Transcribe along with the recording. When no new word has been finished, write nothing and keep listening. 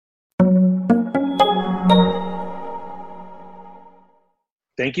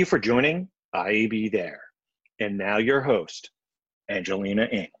Thank you for joining IAB There. And now your host, Angelina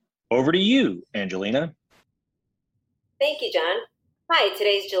Ng. Over to you, Angelina. Thank you, John. Hi,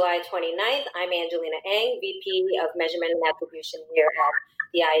 today's July 29th. I'm Angelina Ng, VP of Measurement and Attribution here at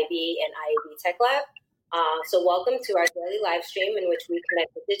the IAB and IAB Tech Lab. So welcome to our daily live stream in which we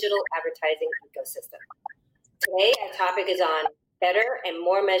connect the digital advertising ecosystem. Today, our topic is on better and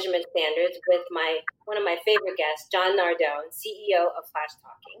more measurement standards with one of my favorite guests, John Nardone, CEO of Flash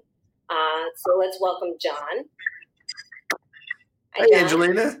Talking. So let's welcome John. Hi,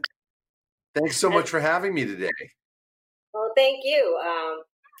 Angelina. Thanks so much for having me today. Well, thank you.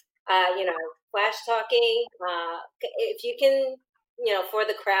 Flash Talking, if you can, for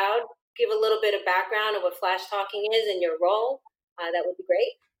the crowd, give a little bit of background of what Flash Talking is and your role, that would be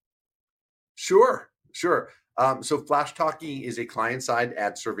great. Sure. So Flash Talking is a client-side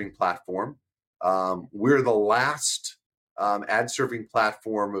ad-serving platform. We're the last ad-serving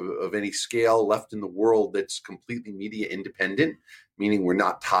platform of any scale left in the world that's completely media independent, meaning we're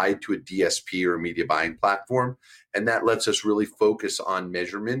not tied to a DSP or a media buying platform. And that lets us really focus on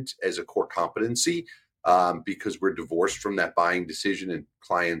measurement as a core competency because we're divorced from that buying decision, and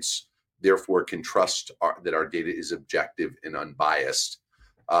clients therefore can trust that our data is objective and unbiased.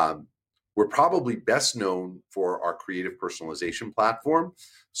 We're probably best known for our creative personalization platform.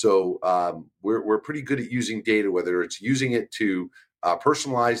 So we're pretty good at using data, whether it's using it to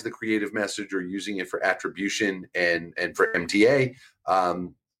personalize the creative message or using it for attribution and for MTA.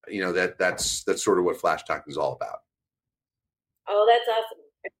 That's sort of what Flash Talking is all about. Oh, that's awesome.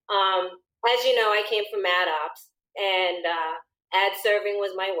 As you know, I came from ad ops, and ad serving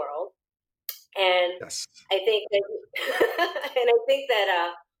was my world. And yes. I think that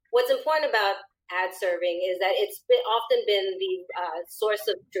what's important about ad serving is that it's often been the source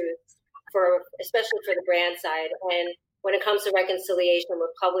of truth especially for the brand side. And when it comes to reconciliation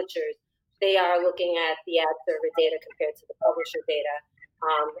with publishers, they are looking at the ad server data compared to the publisher data.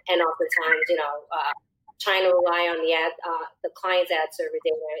 And oftentimes, trying to rely on the client's ad server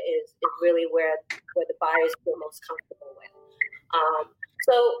data is really where the buyers feel most comfortable with.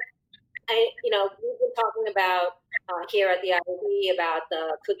 We've been talking about here at the IAB about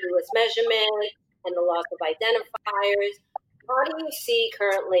the cookieless measurement and the loss of identifiers. How do you see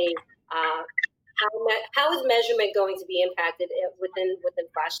currently how is measurement going to be impacted within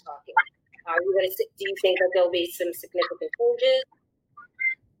Flash Talking? Do you think that there'll be some significant changes?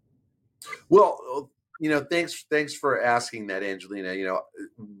 Well, thanks for asking that, Angelina.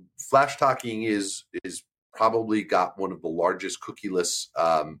 Flash Talking is probably got one of the largest cookieless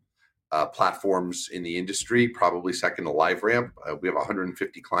platforms in the industry, probably second to LiveRamp. We have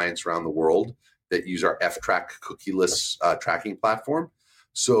 150 clients around the world that use our F-Track cookieless tracking platform.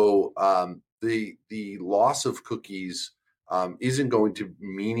 So the loss of cookies isn't going to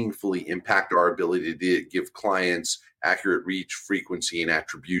meaningfully impact our ability to give clients accurate reach, frequency, and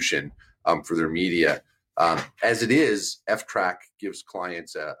attribution for their media. As it is, F-Track gives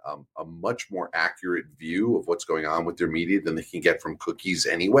clients a much more accurate view of what's going on with their media than they can get from cookies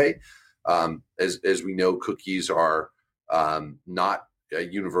anyway. As we know, cookies are not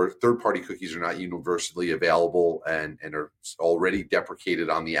third-party cookies are not universally available and are already deprecated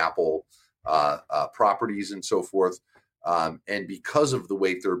on the Apple properties and so forth. And because of the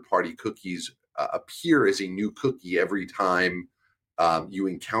way third-party cookies appear as a new cookie every time you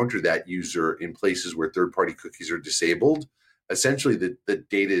encounter that user in places where third-party cookies are disabled, essentially the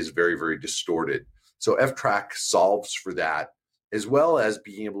data is very, very distorted. So F-Track solves for that, as well as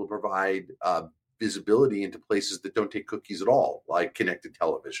being able to provide visibility into places that don't take cookies at all, like connected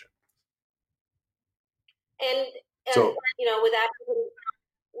television. And with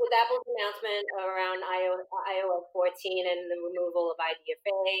Apple's announcement around iOS 14 and the removal of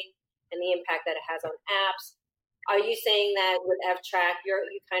IDFA and the impact that it has on apps, are you saying that with F-Track,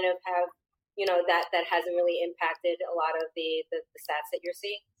 you kind of have, that hasn't really impacted a lot of the stats that you're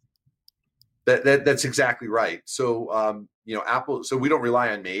seeing? That's exactly right. So, Apple. So we don't rely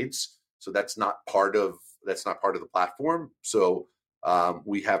on Maids. So that's not part of the platform. So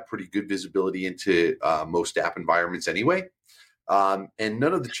we have pretty good visibility into most app environments anyway. And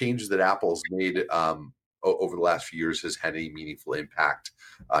none of the changes that Apple's made over the last few years has had any meaningful impact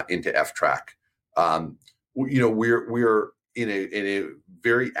into F-Track. We're in a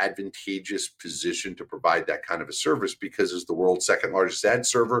very advantageous position to provide that kind of a service because as the world's second largest ad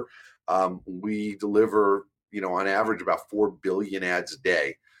server, we deliver, on average about 4 billion ads a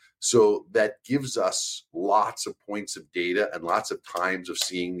day. So that gives us lots of points of data and lots of times of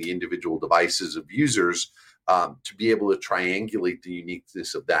seeing the individual devices of users to be able to triangulate the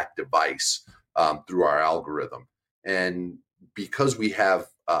uniqueness of that device. through our algorithm. And because we have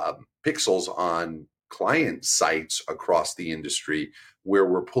pixels on client sites across the industry where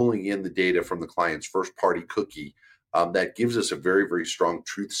we're pulling in the data from the client's first-party cookie, that gives us a very, very strong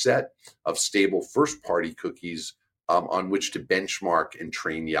truth set of stable first-party cookies on which to benchmark and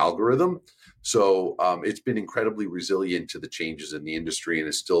train the algorithm. So it's been incredibly resilient to the changes in the industry and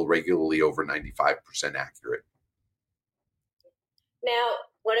is still regularly over 95% accurate. Now,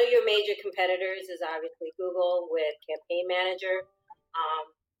 one of your major competitors is obviously Google with Campaign Manager.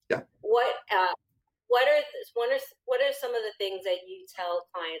 Yeah. What are some of the things that you tell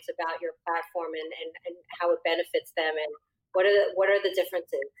clients about your platform and how it benefits them, and what are the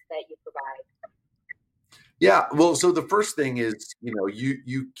differences that you provide? Yeah, well, so the first thing is,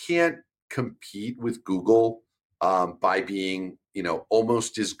 you can't compete with Google by being,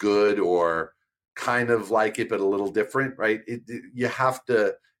 almost as good or kind of like it, but a little different, right? You have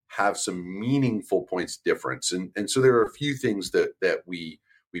to have some meaningful points difference, and so there are a few things that we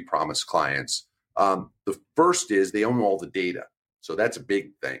promise clients. The first is they own all the data, so that's a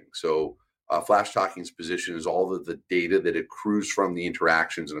big thing. So Flash Talking's position is all of the data that accrues from the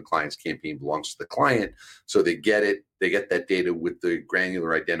interactions in a client's campaign belongs to the client. So they get that data with the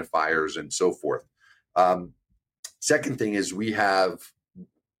granular identifiers and so forth. Second thing is we have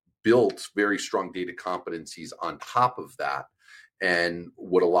built very strong data competencies on top of that. And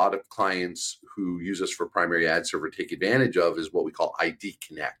what a lot of clients who use us for primary ad server take advantage of is what we call ID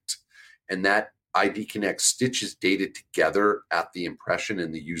Connect. And that ID Connect stitches data together at the impression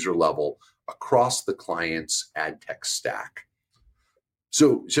and the user level across the client's ad tech stack.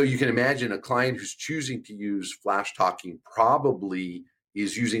 So you can imagine a client who's choosing to use Flash Talking probably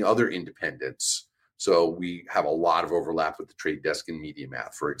is using other independents. So we have a lot of overlap with the Trade Desk and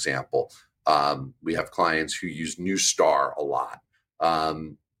MediaMath, for example. We have clients who use Neustar a lot.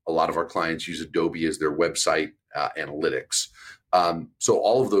 A lot of our clients use Adobe as their website analytics. So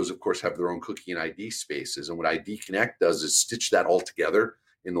all of those, of course, have their own cookie and ID spaces. And what ID Connect does is stitch that all together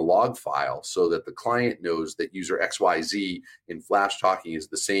in the log file so that the client knows that user XYZ in Flash Talking is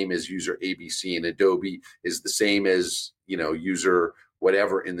the same as user ABC in Adobe, is the same as, user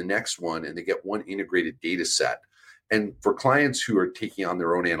whatever in the next one, and they get one integrated data set. And for clients who are taking on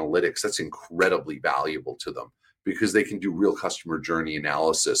their own analytics, that's incredibly valuable to them because they can do real customer journey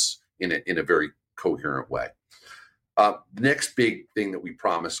analysis in a very coherent way. The next big thing that we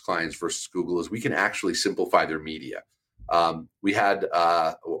promise clients versus Google is we can actually simplify their media. We had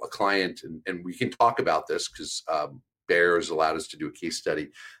a client, and we can talk about this because Bayer has allowed us to do a case study.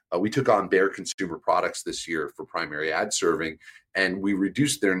 We took on Bayer Consumer Products this year for primary ad serving, and we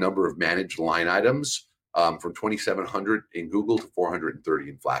reduced their number of managed line items from 2,700 in Google to 430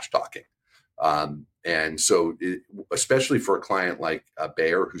 in Flash Talking. And so, especially for a client like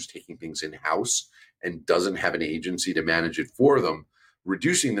Bayer, who's taking things in-house and doesn't have an agency to manage it for them,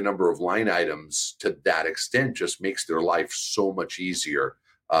 reducing the number of line items to that extent just makes their life so much easier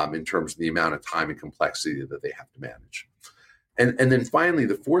in terms of the amount of time and complexity that they have to manage. And then finally,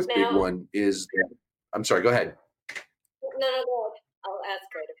 the fourth big one is, I'm sorry, go ahead. No, go ahead. I'll ask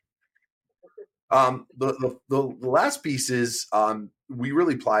later. The last piece is we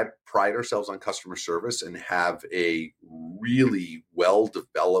really pride ourselves on customer service and have a really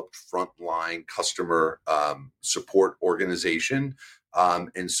well-developed frontline customer support organization.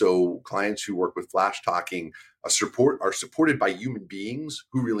 And so clients who work with Flash Talking are supported by human beings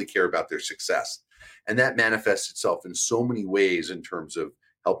who really care about their success. And that manifests itself in so many ways in terms of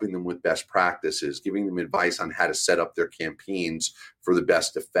helping them with best practices, giving them advice on how to set up their campaigns for the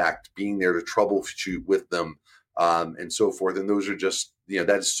best effect, being there to troubleshoot with them, and so forth. And those are just,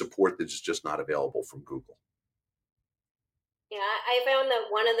 that's support that's just not available from Google. Yeah, I found that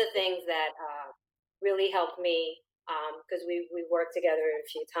one of the things that really helped me, because we worked together a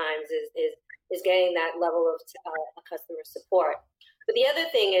few times, is getting that level of customer support. But the other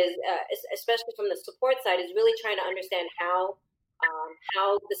thing is, especially from the support side, is really trying to understand how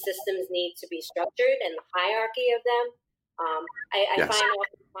the systems need to be structured and the hierarchy of them. I find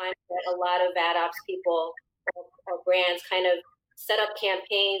oftentimes that a lot of ad ops people or brands kind of set up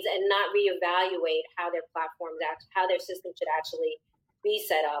campaigns and not reevaluate how their platforms how their system should actually be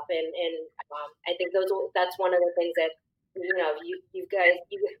set up. And I think that's one of the things that you guys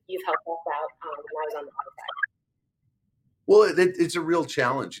you've helped us out when I was on the other side. Well, it's a real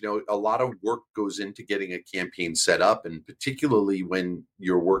challenge. A lot of work goes into getting a campaign set up, and particularly when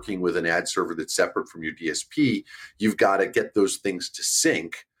you're working with an ad server that's separate from your DSP, you've got to get those things to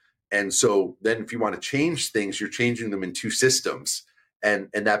sync. And so then if you want to change things, you're changing them in two systems, and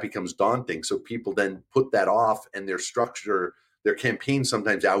that becomes daunting. So people then put that off, and their structure their campaigns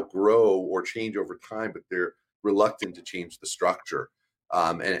sometimes outgrow or change over time, but they're reluctant to change the structure.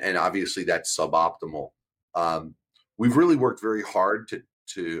 And obviously that's suboptimal. We've really worked very hard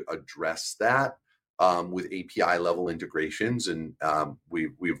to address that with API level integrations, and we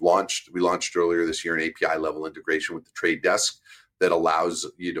launched earlier this year an API level integration with the Trade Desk that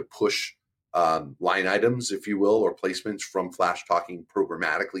allows you to push line items, if you will, or placements from Flash Talking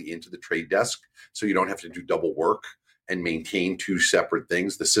programmatically into the Trade Desk, so you don't have to do double work and maintain two separate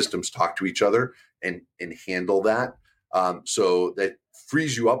things. The systems talk to each other and handle that. So that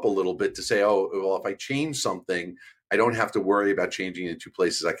frees you up a little bit to say, oh, well, if I change something, I don't have to worry about changing in two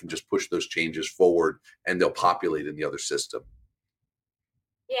places. I can just push those changes forward and they'll populate in the other system.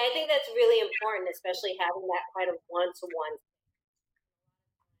 Yeah, I think that's really important, especially having that kind of one-to-one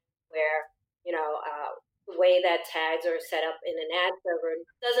where, the way that tags are set up in an ad server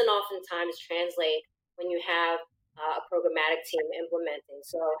doesn't oftentimes translate when you have a programmatic team implementing.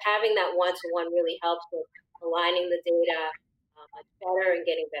 So having that one-to-one really helps with aligning the data much better and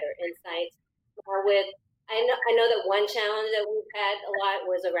getting better insights. I know that one challenge that we've had a lot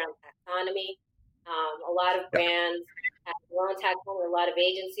was around taxonomy. A lot of brands have their own taxonomy. A lot of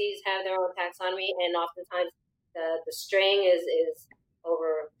agencies have their own taxonomy, and oftentimes the string is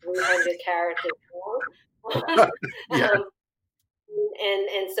over 300 characters long.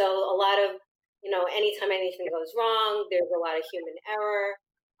 And so a lot of, anytime anything goes wrong, there's a lot of human error,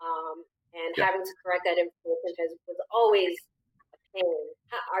 and having to correct that information was always a pain.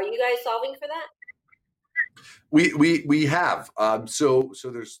 Are you guys solving for that? We have. So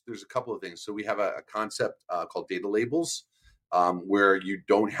there's a couple of things. So we have a concept called data labels, where you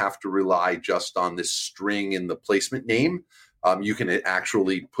don't have to rely just on this string in the placement name. You can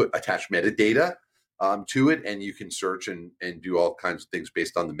actually attach metadata to it, and you can search and do all kinds of things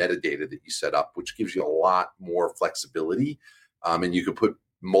based on the metadata that you set up, which gives you a lot more flexibility. And you can put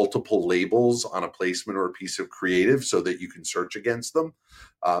multiple labels on a placement or a piece of creative so that you can search against them.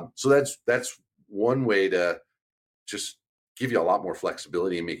 So that's one way to just give you a lot more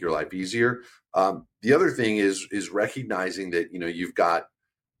flexibility and make your life easier. The other thing is recognizing that, you've got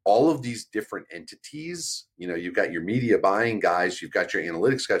all of these different entities. You've got your media buying guys, you've got your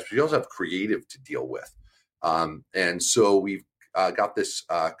analytics guys, but you also have creative to deal with. And so we've got this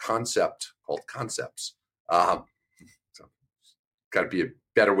concept called concepts. So got to be a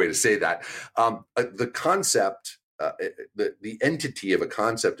better way to say that. The concept, the entity of a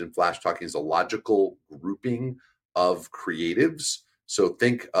concept in Flash Talking is a logical grouping of creatives. So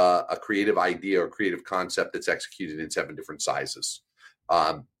think a creative idea or creative concept that's executed in 7 different sizes.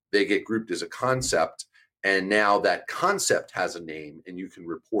 They get grouped as a concept, and now that concept has a name, and you can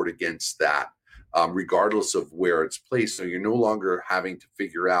report against that regardless of where it's placed. So you're no longer having to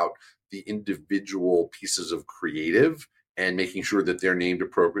figure out the individual pieces of creative and making sure that they're named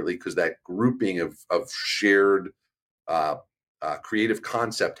appropriately, because that grouping of shared creative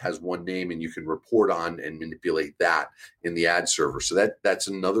concept has one name, and you can report on and manipulate that in the ad server. So that's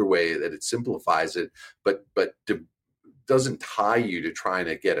another way that it simplifies it, but doesn't tie you to trying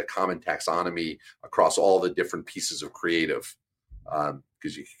to get a common taxonomy across all the different pieces of creative,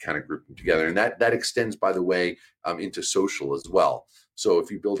 because you can kind of group them together. And that extends, by the way, into social as well. So if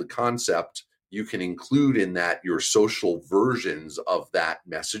you build a concept, you can include in that your social versions of that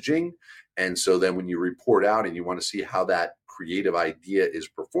messaging. And so then when you report out and you want to see how that creative idea is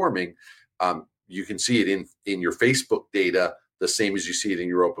performing, you can see it in your Facebook data the same as you see it in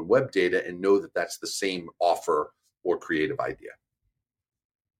your open web data, and know that that's the same offer or creative idea.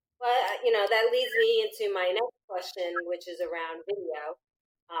 Well, that leads me into my next question, which is around video.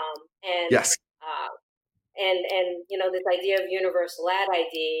 Yes. And this idea of universal ad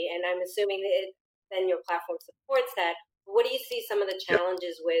ID, and I'm assuming that then your platform supports that. But what do you see some of the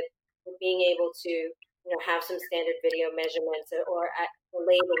challenges with being able to have some standard video measurements or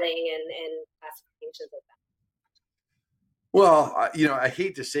labeling and classifications of that? Well, I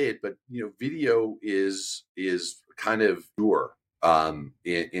hate to say it, but video is kind of pure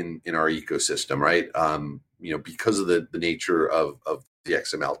in our ecosystem, right? Because of the nature of the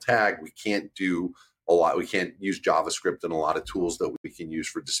XML tag, we can't do a lot. We can't use JavaScript and a lot of tools that we can use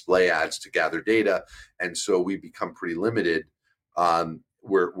for display ads to gather data, and so we become pretty limited.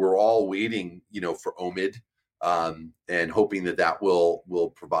 We're all waiting, for OMID, and hoping that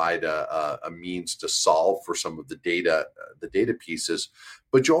will provide a means to solve for some of the data pieces.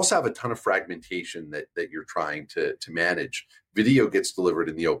 But you also have a ton of fragmentation that you're trying to manage. Video gets delivered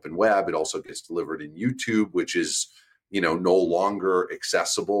in the open web. It also gets delivered in YouTube, which is no longer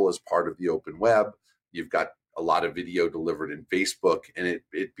accessible as part of the open web. You've got a lot of video delivered in Facebook, and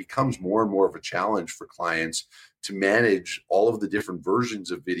it becomes more and more of a challenge for clients to manage all of the different versions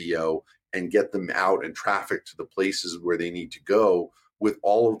of video and get them out and traffic to the places where they need to go with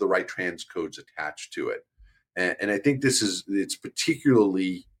all of the right transcodes attached to it. And I think it's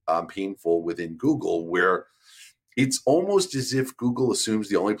particularly painful within Google, where it's almost as if Google assumes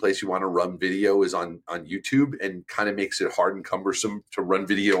the only place you want to run video is on YouTube, and kind of makes it hard and cumbersome to run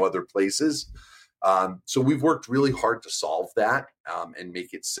video other places. So we've worked really hard to solve that and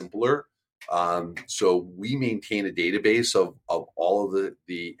make it simpler. So we maintain a database of all of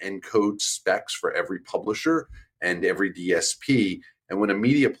the encode specs for every publisher and every DSP. And when a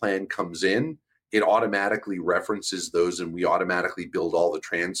media plan comes in, it automatically references those, and we automatically build all the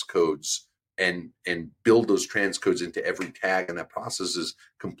transcodes and build those transcodes into every tag. And that process is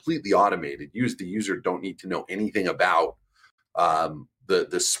completely automated. The user don't need to know anything about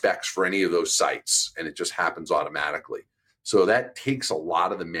the specs for any of those sites, and it just happens automatically. So that takes a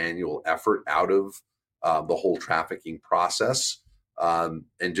lot of the manual effort out of the whole trafficking process, and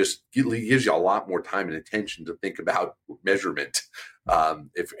just gives you a lot more time and attention to think about measurement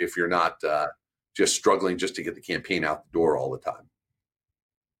if you're not just struggling just to get the campaign out the door all the time.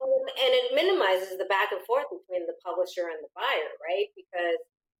 And it minimizes the back and forth between the publisher and the buyer, right? Because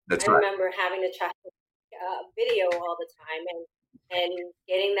That's I right. remember having to traffic video all the time, and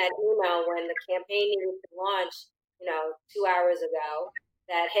getting that email when the campaign needed to launch, 2 hours ago,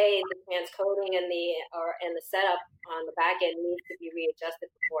 that hey, the transcoding and the setup on the back end needs to be readjusted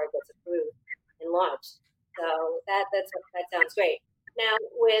before it gets approved and launched. So that sounds great. Now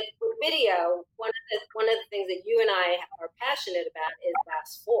with video, one of the things that you and I are passionate about is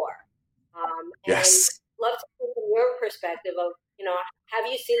VAS4. Yes. And love to hear from your perspective of, have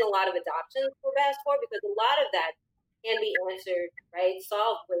you seen a lot of adoption for VAS4? Because a lot of that can be answered, right,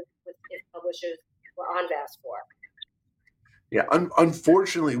 solved with if publishers were on VAS4. Yeah,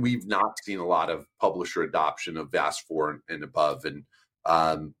 unfortunately, we've not seen a lot of publisher adoption of VAS4 and above. And,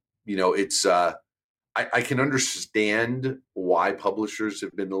 it's, I can understand why publishers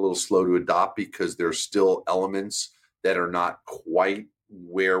have been a little slow to adopt, because there's still elements that are not quite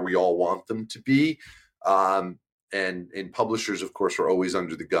where we all want them to be. And publishers, of course, are always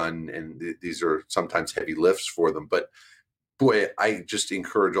under the gun, and these are sometimes heavy lifts for them. But boy, I just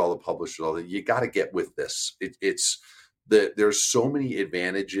encourage all the publishers, you got to get with this. There's so many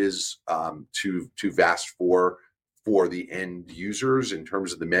advantages to VAS4 for the end users in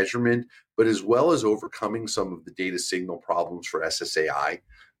terms of the measurement, but as well as overcoming some of the data signal problems for SSAI.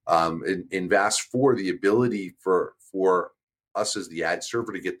 In VAS4, the ability for us as the ad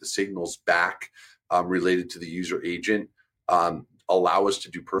server to get the signals back related to the user agent allow us to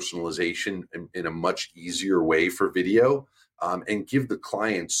do personalization in a much easier way for video, and give the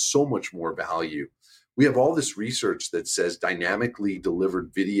client so much more value. We have all this research that says dynamically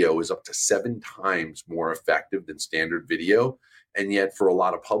delivered video is up to 7 times more effective than standard video. And yet for a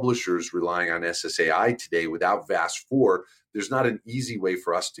lot of publishers relying on SSAI today, without VAS4, there's not an easy way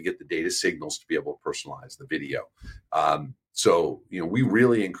for us to get the data signals to be able to personalize the video. So we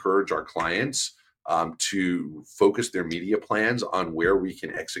really encourage our clients to focus their media plans on where we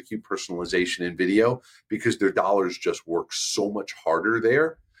can execute personalization in video, because their dollars just work so much harder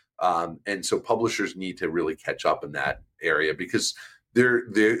there. And so publishers need to really catch up in that area, because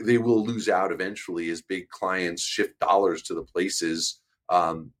they will lose out eventually as big clients shift dollars to the places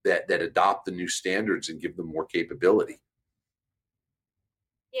that adopt the new standards and give them more capability.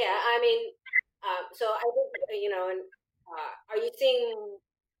 Yeah, I mean, so I think, are you seeing,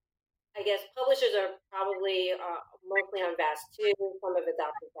 I guess publishers are probably mostly on VAS2, some have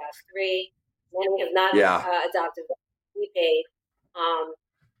adopted VAS3, many have not adopted VAS3.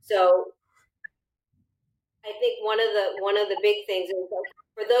 So I think one of the big things is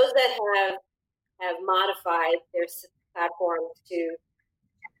for those that have modified their platforms to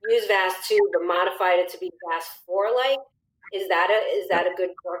use VAS2 but modified it to be VAS4 like, is that a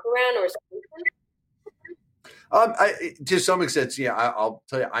good workaround or solution? To some extent, yeah. I'll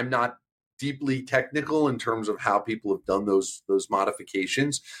tell you, I'm not deeply technical in terms of how people have done those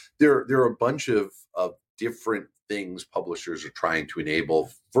modifications. There are a bunch of different things publishers are trying to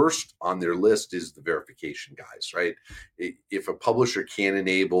enable. First on their list is the verification guys, right? If a publisher can't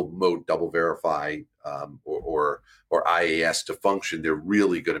enable mode double verify or IAS to function, they're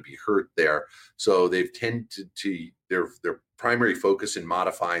really going to be hurt there. So they've tended to their primary focus in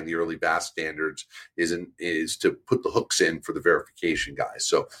modifying the early VAS standards is to put the hooks in for the verification guys.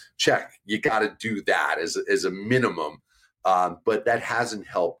 So check, you got to do that as a minimum. But that hasn't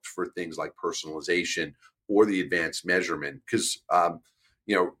helped for things like personalization or the advanced measurement, because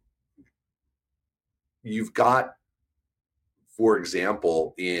you've got, for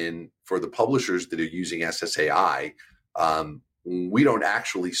example, for the publishers that are using SSAI, we don't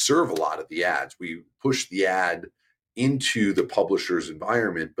actually serve a lot of the ads. We push the ad into the publisher's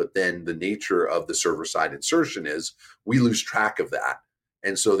environment, but then the nature of the server-side insertion is we lose track of that.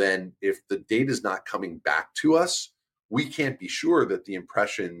 And so then if the data is not coming back to us, we can't be sure that the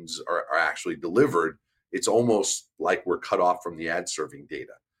impressions are actually delivered. It's almost like we're cut off from the ad serving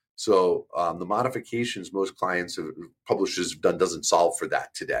data. So the modifications most publishers have done doesn't solve for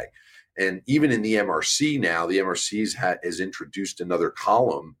that today. And even in the MRC now, the MRC has introduced another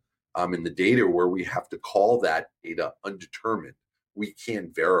column in the data where we have to call that data undetermined. We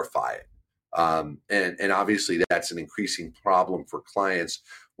can't verify it. And obviously that's an increasing problem for clients.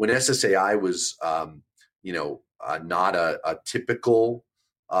 When SSAI was, not a typical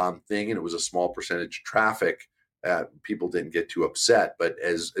thing, and it was a small percentage of traffic, people didn't get too upset. But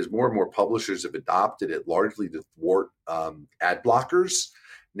as more and more publishers have adopted it, largely to thwart ad blockers,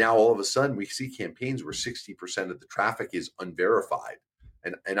 now all of a sudden we see campaigns where 60% of the traffic is unverified.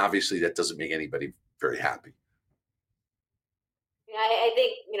 And obviously that doesn't make anybody very happy. I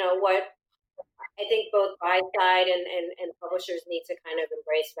think, I think both buy side and publishers need to kind of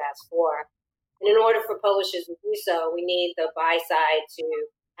embrace Fast 4. And in order for publishers to do so, we need the buy side to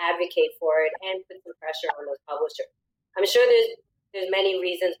advocate for it and put some pressure on those publishers. I'm sure there's many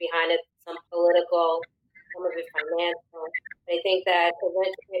reasons behind it, some political, some of it financial. I think that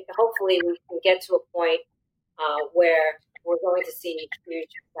eventually, hopefully we can get to a point where we're going to see huge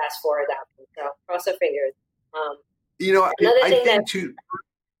Fast 4 adoption. So cross our fingers.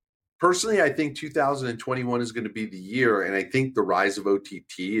 Personally, I think 2021 is going to be the year, and I think the rise of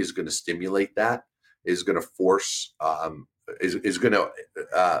OTT is going to stimulate that, is going to force, is going to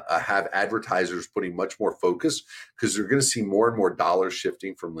have advertisers putting much more focus, because they're going to see more and more dollars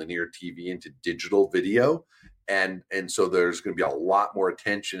shifting from linear TV into digital video. And so there's going to be a lot more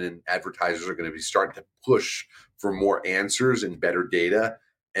attention, and advertisers are going to be starting to push for more answers and better data.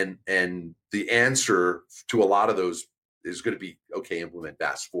 And the answer to a lot of those is going to be, okay, implement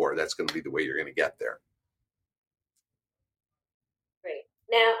Fast 4. That's going to be the way you're going to get there. Great.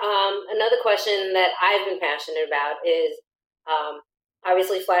 Now, another question that I've been passionate about is,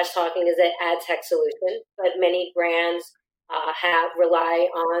 obviously Flash Talking is an ad tech solution, but many brands rely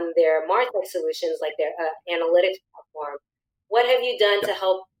on their MarTech solutions, like their analytics platform. What have you done to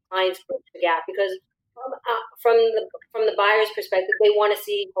help clients bridge the gap? Because from the buyer's perspective, they want to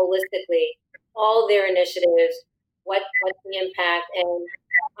see holistically all their initiatives, what's the impact, and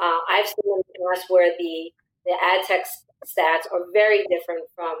I've seen in the past where the ad tech stats are very different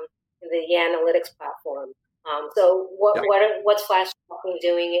from the analytics platform. So what's Flash Talking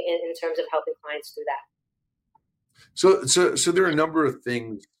doing in terms of helping clients do that? So there are a number of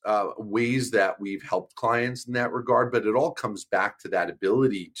things, ways that we've helped clients in that regard, but it all comes back to that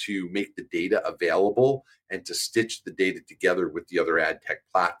ability to make the data available and to stitch the data together with the other ad tech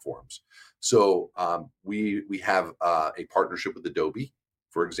platforms. So we have a partnership with Adobe,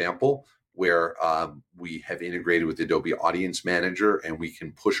 for example, where we have integrated with Adobe Audience Manager, and we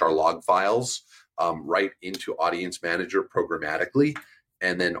can push our log files right into Audience Manager programmatically.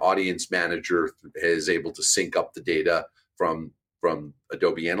 And then Audience Manager is able to sync up the data from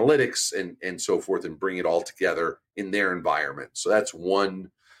Adobe Analytics and so forth, and bring it all together in their environment. So that's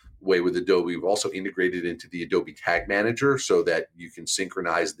one way with Adobe. We've also integrated into the Adobe Tag Manager so that you can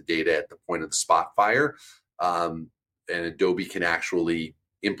synchronize the data at the point of the spot fire. And Adobe can actually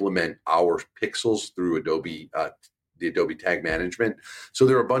implement our pixels through the Adobe Tag Management. So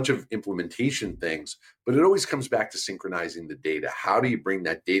there are a bunch of implementation things, but it always comes back to synchronizing the data. How do you bring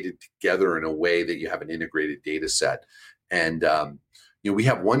that data together in a way that you have an integrated data set? And we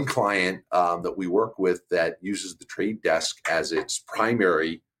have one client that we work with that uses the Trade Desk as its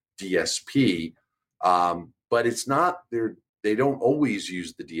primary DSP, but it's not they don't always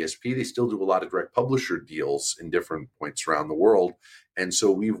use the DSP. They still do a lot of direct publisher deals in different points around the world. And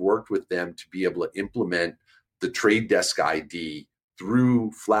so we've worked with them to be able to implement the Trade Desk ID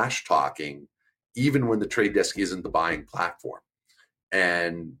through Flash Talking, even when the Trade Desk isn't the buying platform.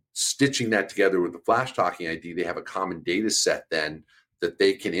 And stitching that together with the Flash Talking ID, they have a common data set then that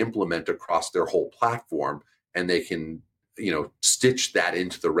they can implement across their whole platform, and they can stitch that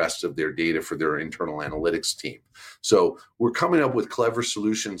into the rest of their data for their internal analytics team. So we're coming up with clever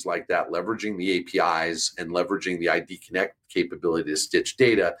solutions like that, leveraging the APIs and leveraging the ID Connect capability to stitch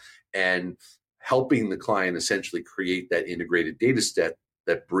data, and helping the client essentially create that integrated data set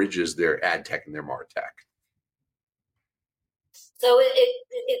that bridges their ad tech and their MarTech. So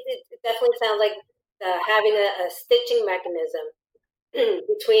it definitely sounds like having a stitching mechanism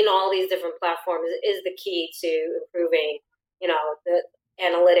between all these different platforms is the key to improving, the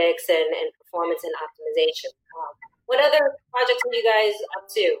analytics and performance and optimization. What other projects are you guys up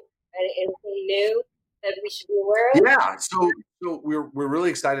to? Anything new that we should be aware of? Yeah, so we're really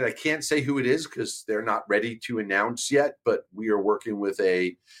excited. I can't say who it is because they're not ready to announce yet, but we are working with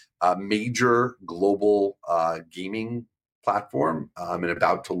a major global gaming platform and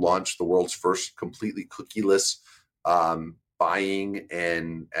about to launch the world's first completely cookieless buying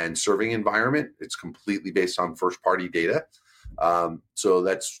and serving environment. It's completely based on first party data. So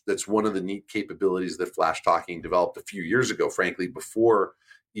that's one of the neat capabilities that Flash Talking developed a few years ago, frankly, before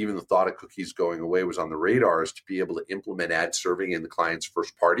even the thought of cookies going away was on the radar, is to be able to implement ad serving in the client's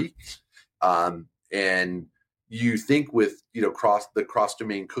first party. And you think with cross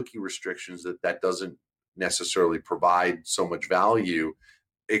domain cookie restrictions that doesn't necessarily provide so much value,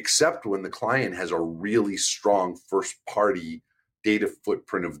 except when the client has a really strong first party data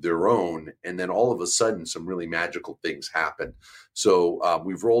footprint of their own, and then all of a sudden some really magical things happen. So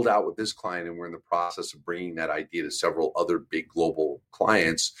we've rolled out with this client, and we're in the process of bringing that idea to several other big global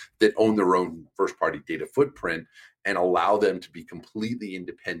clients that own their own first party data footprint and allow them to be completely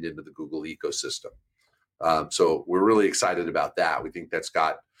independent of the Google ecosystem. So we're really excited about that. We think that's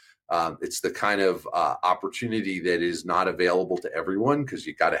got it's the kind of opportunity that is not available to everyone because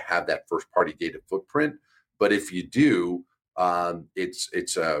you got to have that first party data footprint. But if you do,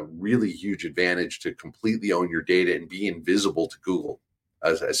 it's a really huge advantage to completely own your data and be invisible to Google,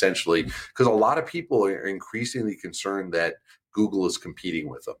 essentially, because a lot of people are increasingly concerned that Google is competing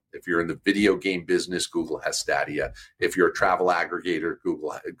with them. If you're in the video game business, Google has Stadia. If you're a travel aggregator,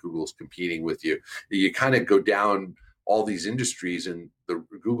 Google's competing with you. You kind of go down all these industries, and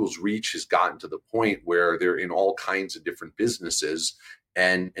Google's reach has gotten to the point where they're in all kinds of different businesses.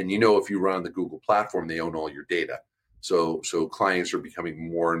 And if you run on the Google platform, they own all your data. So clients are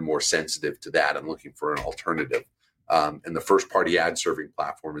becoming more and more sensitive to that and looking for an alternative. And the first party ad serving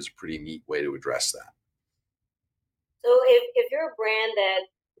platform is a pretty neat way to address that. So if you're a brand that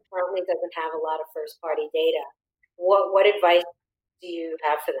currently doesn't have a lot of first party data, what advice do you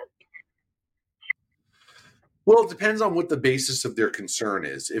have for them? Well, it depends on what the basis of their concern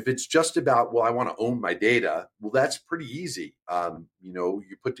is. If it's just about, well, I want to own my data, well, that's pretty easy.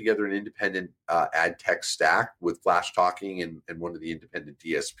 You put together an independent ad tech stack with Flash Talking and one of the independent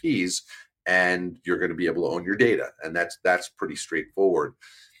DSPs, and you're going to be able to own your data. And that's pretty straightforward.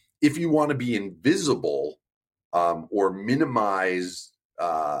 If you want to be invisible or minimize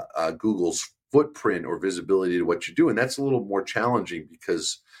Google's footprint or visibility to what you're doing, that's a little more challenging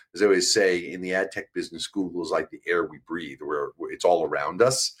because, as I always say, in the ad tech business, Google is like the air we breathe, where it's all around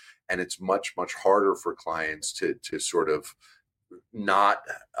us. And it's much, much harder for clients to sort of not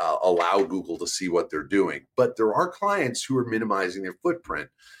allow Google to see what they're doing. But there are clients who are minimizing their footprint.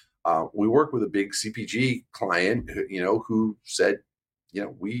 We work with a big CPG client, who said,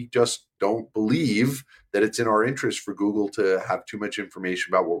 we just don't believe that it's in our interest for Google to have too much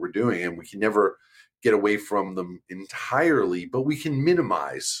information about what we're doing. And we can never get away from them entirely, but we can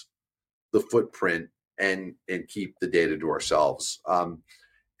minimize the footprint and keep the data to ourselves.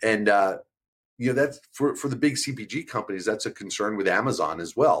 That's for the big CPG companies, that's a concern with Amazon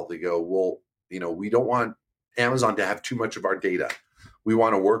as well. They go, well, we don't want Amazon to have too much of our data. We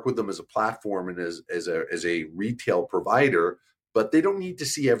want to work with them as a platform and as a retail provider, but they don't need to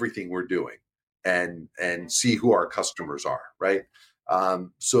see everything we're doing and see who our customers are, right?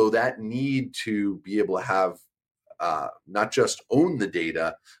 So that need to be able to have not just own the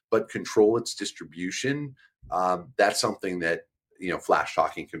data, but control its distribution. That's something that Flash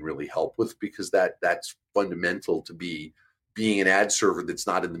Talking can really help with, because that's fundamental to being an ad server that's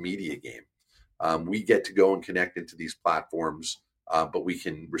not in the media game. We get to go and connect into these platforms, but we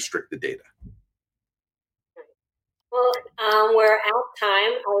can restrict the data. Well, we're out of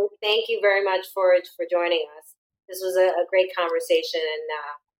time. Thank you very much for joining us. This was a great conversation, and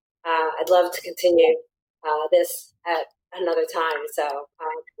I'd love to continue this at another time. So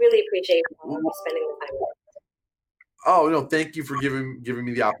really appreciate you spending the time with us. Oh, no, thank you for giving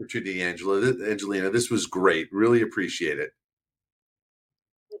me the opportunity, Angelina. This was great. Really appreciate it.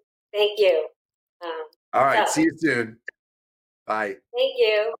 Thank you. All right. See you soon. Bye. Thank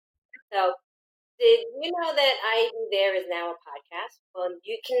you. So, did you know that IAB There is now a podcast? Well,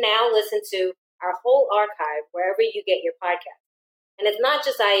 you can now listen to our whole archive wherever you get your podcast. And it's not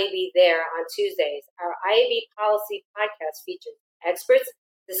just IAB There on Tuesdays. Our IAB Policy podcast features experts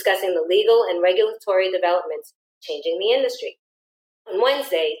discussing the legal and regulatory developments changing the industry. On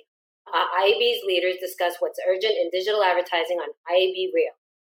Wednesday, IAB's leaders discuss what's urgent in digital advertising on IAB Real.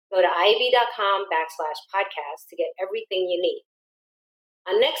 Go to IAB.com/podcast to get everything you need.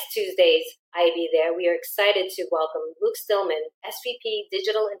 On next Tuesday's IAB There, we are excited to welcome Luke Stillman, SVP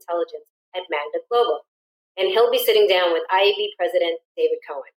Digital Intelligence at Magna Global, and he'll be sitting down with IAB President David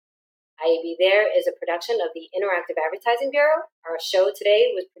Cohen. IAB There is a production of the Interactive Advertising Bureau. Our show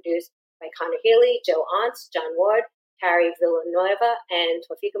today was produced by Connor Healy, Joe Ontz, John Ward, Carrie Villanueva, and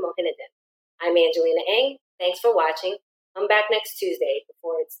Tawfiqa Mohinadin. I'm Angelina Eng. Thanks for watching. Come back next Tuesday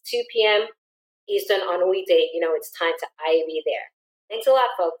before it's 2 p.m. Eastern on a weekday. You know it's time to IAB There. Thanks a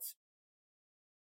lot, folks.